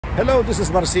Hello, this is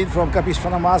Marcin from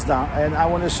Capistrano Mazda, and I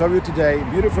want to show you today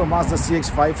beautiful Mazda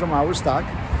CX-5 from our stock.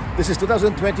 This is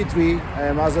 2023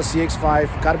 Mazda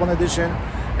CX-5 Carbon Edition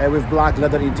with black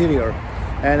leather interior,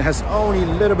 and has only a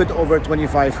little bit over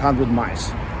 2,500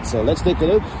 miles. So let's take a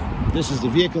look. This is the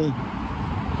vehicle,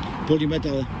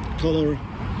 polymetal color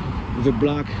with the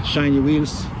black shiny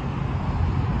wheels.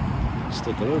 Let's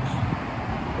take a look,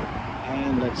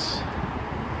 and let's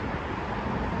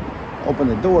open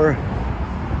the door.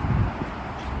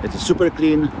 It's super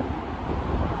clean,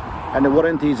 and the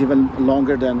warranty is even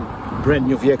longer than brand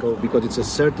new vehicle because it's a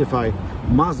certified,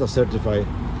 Mazda certified,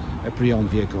 a pre-owned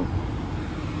vehicle.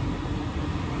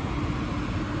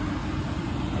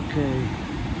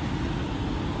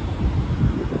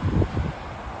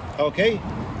 Okay.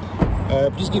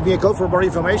 Please give me a call for more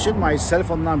information. My cell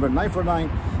phone number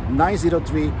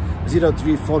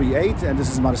 949-903-0348, and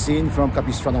this is Marcin from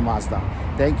Capistrano Mazda.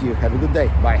 Thank you. Have a good day.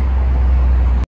 Bye.